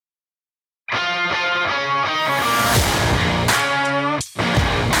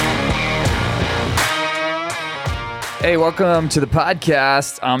Hey, welcome to the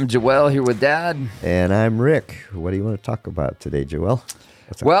podcast. I'm Joel here with Dad. And I'm Rick. What do you want to talk about today, Joel?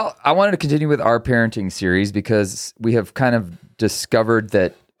 Well, I wanted to continue with our parenting series because we have kind of discovered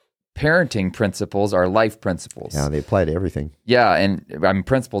that parenting principles are life principles. Yeah, they apply to everything. Yeah, and I mean,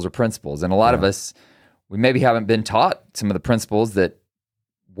 principles are principles. And a lot of us, we maybe haven't been taught some of the principles that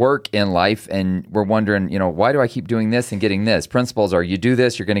work in life, and we're wondering, why do I keep doing this and getting this? Principles are, you do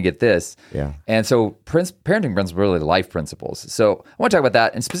this, you're going to get this. Yeah. And so parenting principles are really life principles. So I want to talk about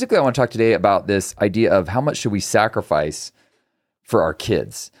that. And specifically, I want to talk today about this idea of how much should we sacrifice for our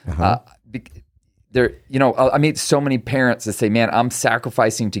kids. I meet so many parents that say, man, I'm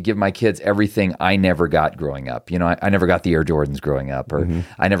sacrificing to give my kids everything I never got growing up. I never got the Air Jordans growing up, or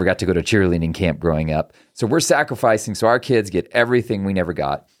I never got to go to cheerleading camp growing up. So we're sacrificing so our kids get everything we never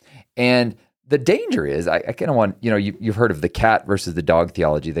got. And the danger is, I kind of want, you've heard of the cat versus the dog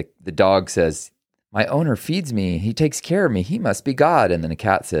theology. The dog says, my owner feeds me, he takes care of me, he must be God. And then the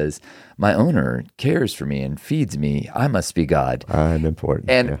cat says, my owner cares for me and feeds me, I must be God. I'm important.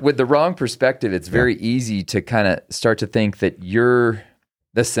 And with the wrong perspective, it's very easy to kind of start to think that you're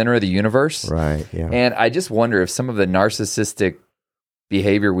the center of the universe. Right, yeah. And I just wonder if some of the narcissistic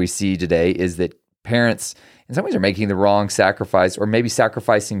behavior we see today is that parents, in some ways, are making the wrong sacrifice, or maybe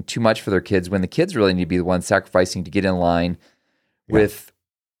sacrificing too much for their kids when the kids really need to be the ones sacrificing to get in line with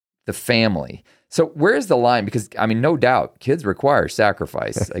the family. So where's the line? Because no doubt, kids require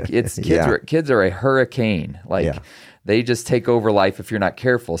sacrifice. Like kids are a hurricane. They just take over life if you're not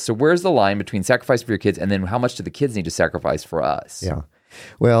careful. So where's the line between sacrifice for your kids and then how much do the kids need to sacrifice for us? Yeah.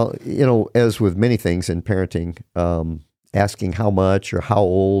 Well, as with many things in parenting, asking how much or how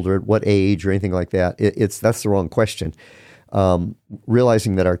old or at what age or anything like that, that's the wrong question.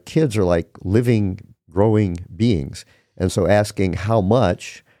 Realizing that our kids are like living, growing beings, and so asking how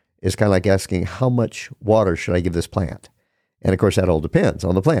much is kind of like asking, how much water should I give this plant? And of course, that all depends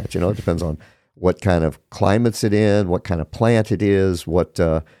on the plant. It depends on what kind of climate's it in, what kind of plant it is, what's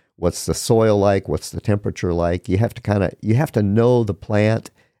the soil like, what's the temperature like. You have to know the plant,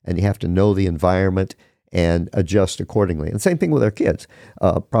 and you have to know the environment and adjust accordingly. And same thing with our kids.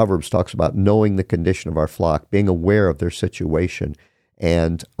 Proverbs talks about knowing the condition of our flock, being aware of their situation,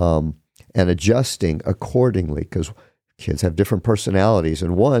 and adjusting accordingly, because kids have different personalities,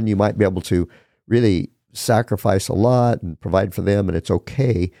 and one, you might be able to really sacrifice a lot and provide for them, and it's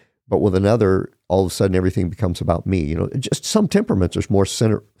okay. But with another, all of a sudden, everything becomes about me. Just some temperaments are more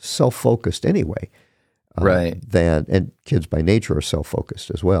self-focused anyway, right? And kids by nature are self-focused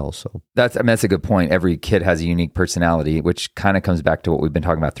as well. So that's a good point. Every kid has a unique personality, which kind of comes back to what we've been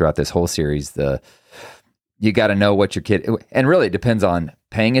talking about throughout this whole series. You got to know what your kid, and really it depends on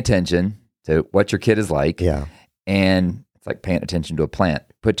paying attention to what your kid is like. Yeah. And it's like paying attention to a plant.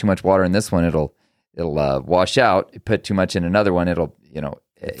 Put too much water in this one, it'll wash out. Put too much in another one, it'll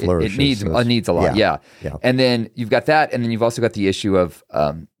it needs a lot. Yeah. And then you've got that, and then you've also got the issue of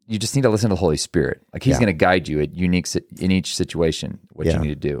you just need to listen to the Holy Spirit. Like He's going to guide you in each situation what you need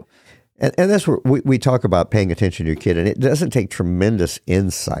to do. And that's where we talk about paying attention to your kid, and it doesn't take tremendous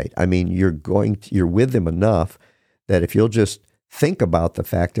insight. You're with them enough that if you'll just think about the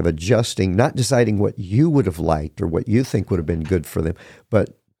fact of adjusting, not deciding what you would have liked or what you think would have been good for them,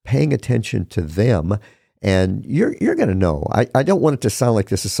 but paying attention to them, and you're going to know. I don't want it to sound like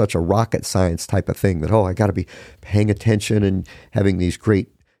this is such a rocket science type of thing that, I got to be paying attention and having these great,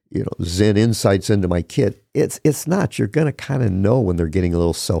 Zen insights into my kid. It's not. You're going to kind of know when they're getting a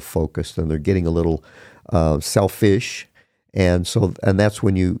little self-focused and they're getting a little selfish. And that's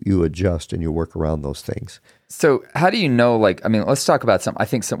when you adjust and you work around those things. So how do you know, let's talk about something. I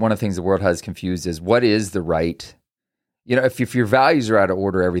think one of the things the world has confused is what is the right, if your values are out of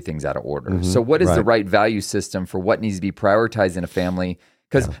order, everything's out of order. Mm-hmm. So what is the right value system for what needs to be prioritized in a family?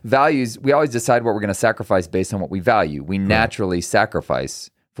 Because values, we always decide what we're going to sacrifice based on what we value. We naturally sacrifice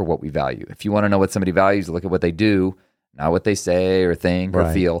for what we value. If you want to know what somebody values, look at what they do, not what they say or think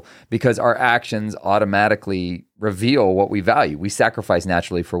or feel, because our actions automatically reveal what we value. We sacrifice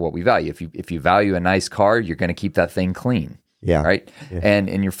naturally for what we value. If you value a nice car, you're going to keep that thing clean. Yeah. Right? Yeah. And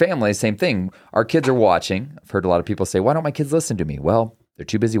in your family, same thing. Our kids are watching. I've heard a lot of people say, why don't my kids listen to me? Well, they're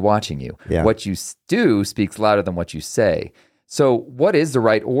too busy watching you. Yeah. What you do speaks louder than what you say. So what is the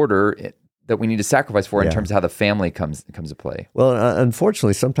right order that we need to sacrifice for in terms of how the family comes to play? Well,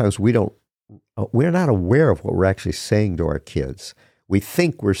 unfortunately, sometimes we're not aware of what we're actually saying to our kids. We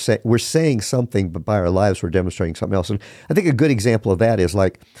think we're saying something, but by our lives we're demonstrating something else. And I think a good example of that is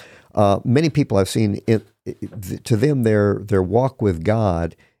like many people I've seen. To them, their walk with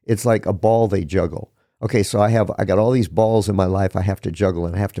God, it's like a ball they juggle. Okay, so I got all these balls in my life I have to juggle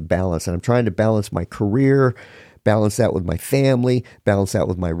and I have to balance, and I'm trying to balance my career, balance that with my family, balance that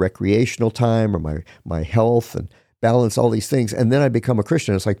with my recreational time or my health, and balance all these things. And then I become a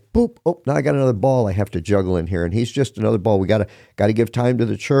Christian. It's like, boop, oh, now I got another ball I have to juggle in here. And he's just another ball. We got to give time to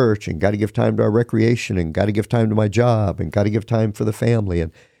the church, and got to give time to our recreation, and got to give time to my job, and got to give time for the family.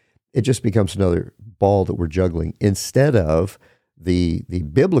 And it just becomes another ball that we're juggling, instead of the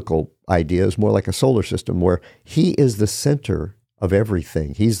biblical idea is more like a solar system where he is the center of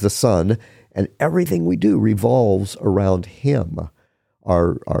everything. He's the sun, and everything we do revolves around him.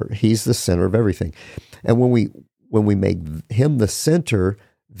 He's the center of everything. And when we make him the center,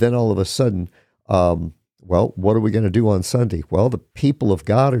 then all of a sudden, well, what are we going to do on Sunday? Well, the people of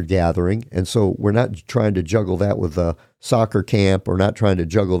God are gathering, and so we're not trying to juggle that with a soccer camp, or not trying to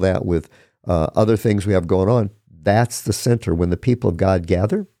juggle that with other things we have going on. That's the center. When the people of God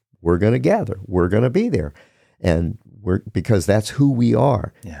gather, we're going to gather. We're going to be there, and because that's who we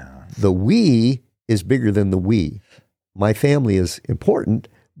are. Yeah. The we is bigger than the we. My family is important,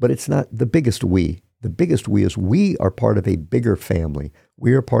 but it's not the biggest we. The biggest we is we are part of a bigger family.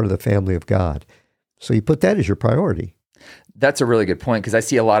 We are part of the family of God. So you put that as your priority. That's a really good point, because I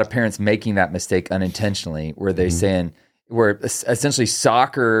see a lot of parents making that mistake unintentionally, where they're saying, where essentially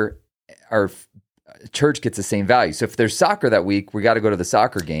soccer or church gets the same value. So if there's soccer that week, we got to go to the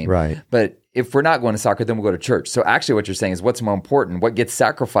soccer game. Right. But if we're not going to soccer, then we'll go to church. So actually what you're saying is, what's more important, what gets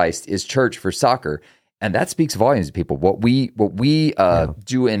sacrificed is church for soccer. And that speaks volumes to people. What we do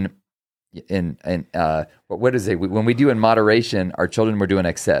what is it? When we do in moderation, our children will do in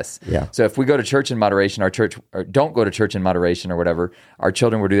excess. Yeah. So if we go to church in moderation, or don't go to church in moderation or whatever, our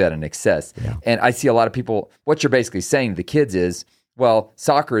children will do that in excess. Yeah. And I see a lot of people, what you're basically saying to the kids is, well,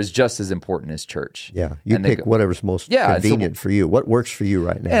 soccer is just as important as church. Yeah, you and pick whatever's most convenient for you. What works for you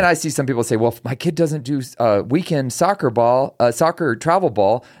right now? And I see some people say, well, if my kid doesn't do weekend soccer travel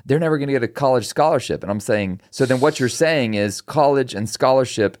ball, they're never going to get a college scholarship. And I'm saying, so then what you're saying is college and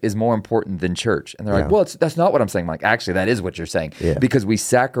scholarship is more important than church. And they're like, well, that's not what I'm saying. I'm like, actually, that is what you're saying. Yeah. Because we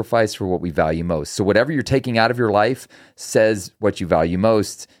sacrifice for what we value most. So whatever you're taking out of your life says what you value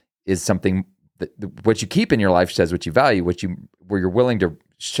most is something. What you keep in your life says what you value. Where you're willing to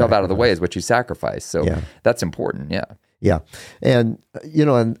shove out of the way is what you sacrifice. So that's important. Yeah. Yeah. And, I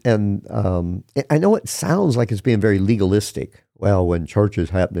know it sounds like it's being very legalistic. Well, when church is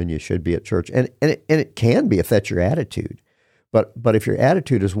happening, you should be at church. And it can be if that's your attitude. But if your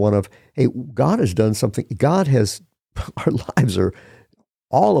attitude is one of, hey, God has done something. Our lives are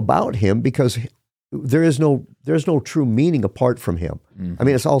all about him, because there's no true meaning apart from him. Mm-hmm. I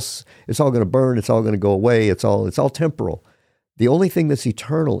mean, it's all going to burn. It's all going to go away. It's all temporal. The only thing that's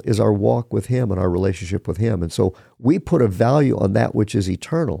eternal is our walk with him and our relationship with him. And so we put a value on that which is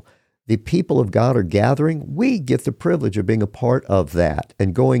eternal. The people of God are gathering. We get the privilege of being a part of that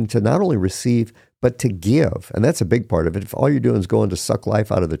and going to not only receive, but to give. And that's a big part of it. If all you're doing is going to suck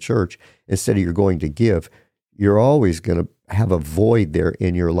life out of the church instead of you're going to give, you're always going to have a void there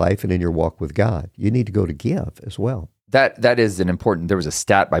in your life and in your walk with God. You need to go to give as well. That is an important. There was a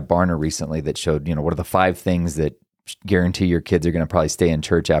stat by Barner recently that showed, what are the 5 things that guarantee your kids are going to probably stay in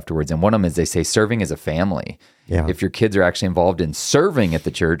church afterwards. And one of them is, they say, serving as a family. Yeah. If your kids are actually involved in serving at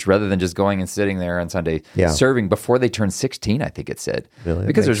the church rather than just going and sitting there on Sunday, serving before they turn 16, I think it said. Really?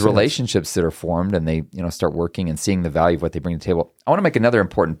 Because there's relationships that are formed, and they start working and seeing the value of what they bring to the table. I want to make another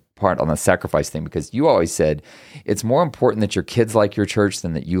important part on the sacrifice thing, because you always said it's more important that your kids like your church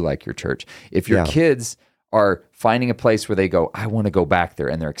than that you like your church. If your kids are finding a place where they go, I want to go back there,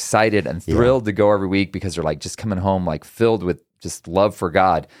 and they're excited and thrilled to go every week because they're like just coming home like filled with just love for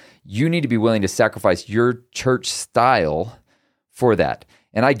God, you need to be willing to sacrifice your church style for that.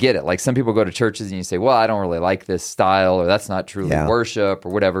 And I get it. Like, some people go to churches and you say, well, I don't really like this style, or that's not truly worship, or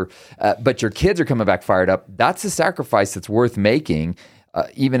whatever. But your kids are coming back fired up. That's a sacrifice that's worth making.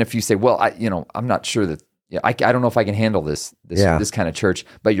 Even if you say, well, I'm not sure that, I don't know if I can handle this kind of church,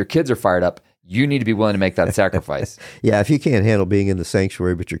 but your kids are fired up. You need to be willing to make that sacrifice. If you can't handle being in the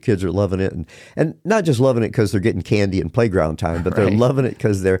sanctuary, but your kids are loving it, and not just loving it because they're getting candy and playground time, but they're loving it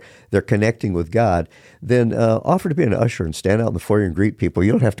because they're connecting with God, then offer to be an usher and stand out in the foyer and greet people.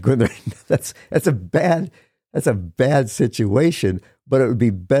 You don't have to go in there. That's a bad situation, but it would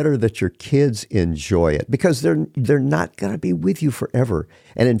be better that your kids enjoy it, because they're not going to be with you forever.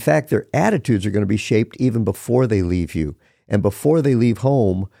 And in fact, their attitudes are going to be shaped even before they leave you. And before they leave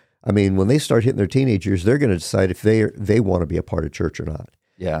home, I mean, when they start hitting their teenage years, they're going to decide if they want to be a part of church or not.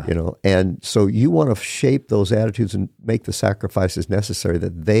 Yeah. And so you want to shape those attitudes and make the sacrifices necessary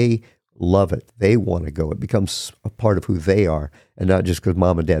that they love it. They want to go. It becomes a part of who they are, and not just because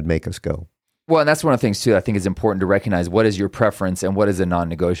mom and dad make us go. Well, and that's one of the things too. I think it's important to recognize what is your preference and what is a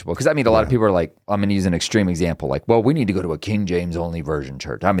non-negotiable. Because I mean, a lot of people are like, I'm going to use an extreme example. Like, well, we need to go to a King James only version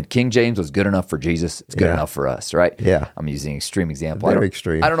church. I mean, King James was good enough for Jesus. It's good enough for us, right? Yeah. I'm using an extreme example. Very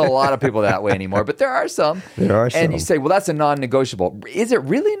extreme. I don't know a lot of people that way anymore, but there are some. There are some. And you say, well, that's a non-negotiable. Is it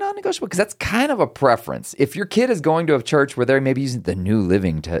really non-negotiable? Because that's kind of a preference. If your kid is going to a church where they're maybe using the New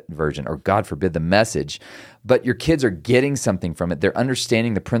Living version, or God forbid, the Message, but your kids are getting something from it, they're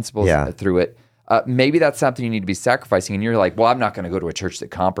understanding the principles through it. Maybe that's something you need to be sacrificing, and you're like, well, I'm not going to go to a church that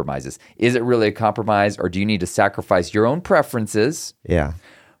compromises. Is it really a compromise, or do you need to sacrifice your own preferences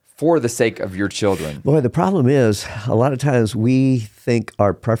for the sake of your children? Boy, the problem is a lot of times we think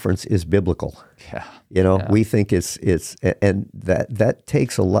our preference is biblical. Yeah. We think it's and that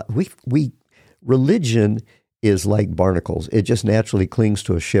takes a lot. Religion is like barnacles. It just naturally clings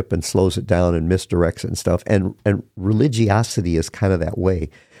to a ship and slows it down and misdirects it and stuff. And religiosity is kind of that way.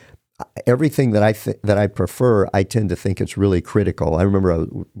 Everything that I prefer, I tend to think it's really critical. I remember I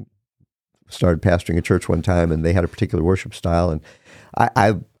started pastoring a church one time, and they had a particular worship style, and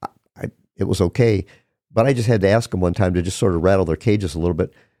I it was okay, but I just had to ask them one time to just sort of rattle their cages a little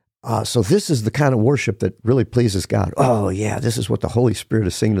bit. So this is the kind of worship that really pleases God. Oh yeah, this is what the Holy Spirit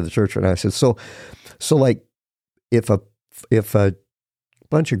is singing to the church right now. I said, so like if a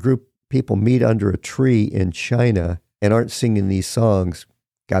bunch of group people meet under a tree in China and aren't singing these songs,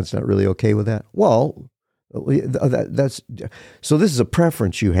 God's not really okay with that? Well, that's so this is a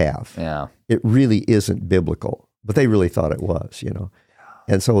preference you have. Yeah. It really isn't biblical, but they really thought it was,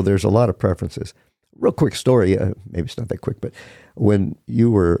 And so there's a lot of preferences. Real quick story, maybe it's not that quick, but when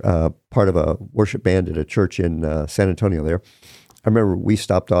you were part of a worship band at a church in San Antonio there, I remember we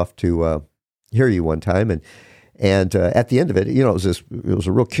stopped off to hear you one time, and at the end of it, it was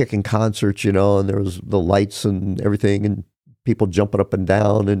a real kicking concert, and there was the lights and everything, and people jumping up and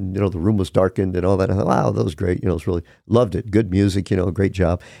down, and the room was darkened and all that. I thought, wow, that was great. It was really loved it. Good music, great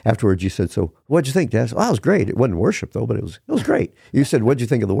job. Afterwards, you said, "So, what'd you think, Dad?" I said, "Oh, it was great. It wasn't worship though, but it was great." You said, "What'd you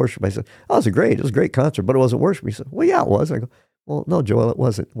think of the worship?" I said, "Oh, it was great. It was a great concert, but it wasn't worship." He said, "Well, yeah, it was." I go, "Well, no, Joel, it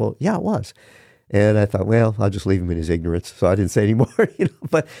wasn't." "Well, yeah, it was." And I thought, well, I'll just leave him in his ignorance. So I didn't say anymore.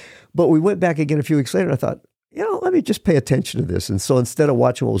 But we went back again a few weeks later, and I thought, let me just pay attention to this. And so instead of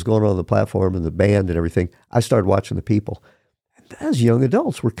watching what was going on the platform and the band and everything, I started watching the people. As young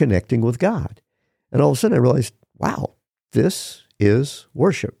adults, we're connecting with God. And all of a sudden I realized, wow, this is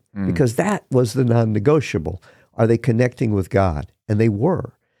worship, because that was the non-negotiable. Are they connecting with God? And they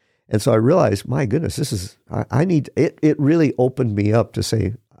were. And so I realized, my goodness, it really opened me up to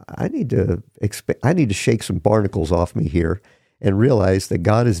say, I need to shake some barnacles off me here and realize that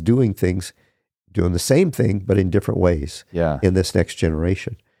God is doing the same thing, but in different ways in this next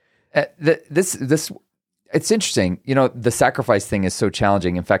generation. It's interesting. The sacrifice thing is so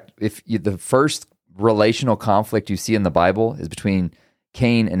challenging. In fact, the first relational conflict you see in the Bible is between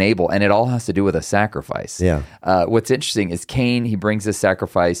Cain and Abel, and it all has to do with a sacrifice. Yeah. What's interesting is Cain, he brings this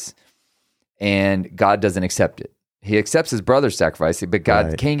sacrifice, and God doesn't accept it. He accepts his brother's sacrifice, but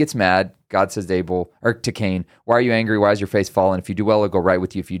Cain gets mad. God says to Cain, "Why are you angry? Why is your face fallen? If you do well, it'll go right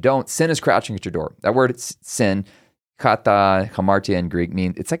with you. If you don't, sin is crouching at your door." That word, it's sin. Kata, hamartia in Greek,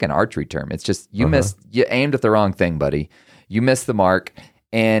 means it's like an archery term. It's just you aimed at the wrong thing, buddy. You missed the mark.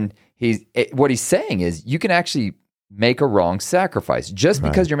 And what he's saying is you can actually make a wrong sacrifice. Just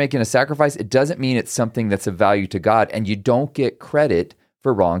because you're making a sacrifice, it doesn't mean it's something that's of value to God, and you don't get credit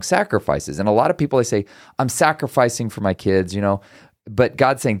for wrong sacrifices. And a lot of people, they say, I'm sacrificing for my kids, but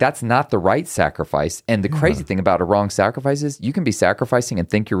God's saying that's not the right sacrifice. And the crazy thing about a wrong sacrifice is you can be sacrificing and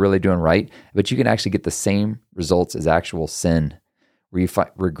think you're really doing right, but you can actually get the same results as actual sin,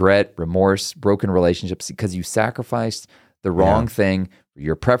 regret, remorse, broken relationships, because you sacrificed the wrong thing,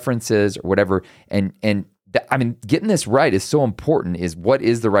 your preferences or whatever. And getting this right is so important. Is what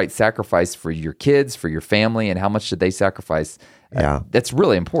is the right sacrifice for your kids, for your family, and how much should they sacrifice? That's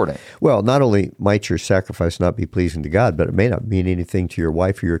really important. Well, not only might your sacrifice not be pleasing to God, but it may not mean anything to your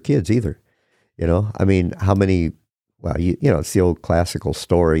wife or your kids either. How many, it's the old classical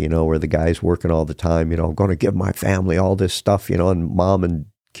story, where the guy's working all the time, I'm going to give my family all this stuff, and mom and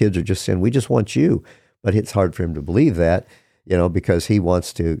kids are just saying, we just want you. But it's hard for him to believe that, because he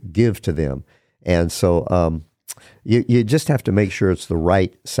wants to give to them. And so you just have to make sure it's the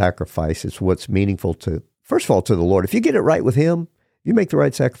right sacrifice. It's what's meaningful first of all, to the Lord. If you get it right with Him, you make the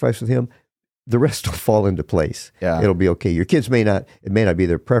right sacrifice with Him, the rest will fall into place. Yeah. It'll be okay. Your kids it may not be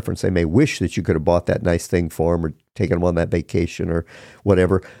their preference. They may wish that you could have bought that nice thing for them or taken them on that vacation or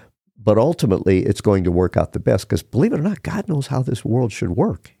whatever. But ultimately, it's going to work out the best, because believe it or not, God knows how this world should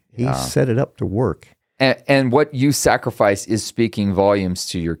work. He set it up to work. And what you sacrifice is speaking volumes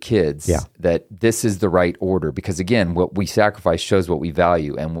to your kids that this is the right order. Because again, what we sacrifice shows what we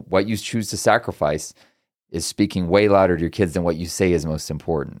value. And what you choose to sacrifice is speaking way louder to your kids than what you say is most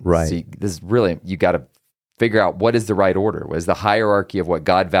important. Right. So this is really, you got to figure out what is the right order. What is the hierarchy of what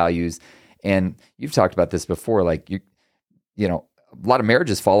God values? And you've talked about this before, like you know, a lot of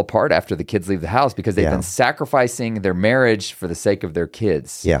marriages fall apart after the kids leave the house because they've been sacrificing their marriage for the sake of their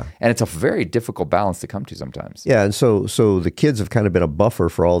kids. Yeah. And it's a very difficult balance to come to sometimes. Yeah. And so the kids have kind of been a buffer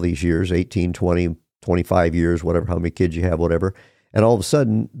for all these years, 18, 20, 25 years, whatever, how many kids you have, whatever. And all of a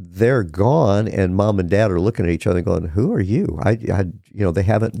sudden they're gone and mom and dad are looking at each other and going, who are you? They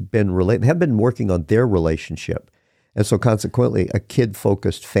haven't been working on their relationship. And so consequently, a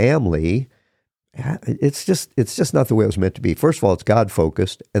kid-focused family, it's just not the way it was meant to be. First of all, it's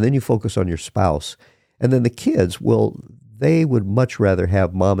God-focused, and then you focus on your spouse. And then the kids, they would much rather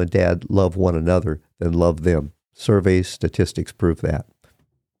have mom and dad love one another than love them. Surveys, statistics prove that.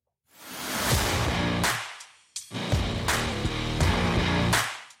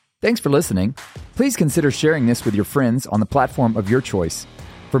 Thanks for listening. Please consider sharing this with your friends on the platform of your choice.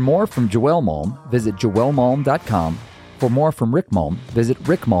 For more from Joel Malm, visit joelmalm.com. For more from Rick Malm, visit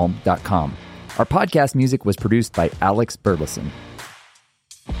rickmalm.com. Our podcast music was produced by Alex Burleson.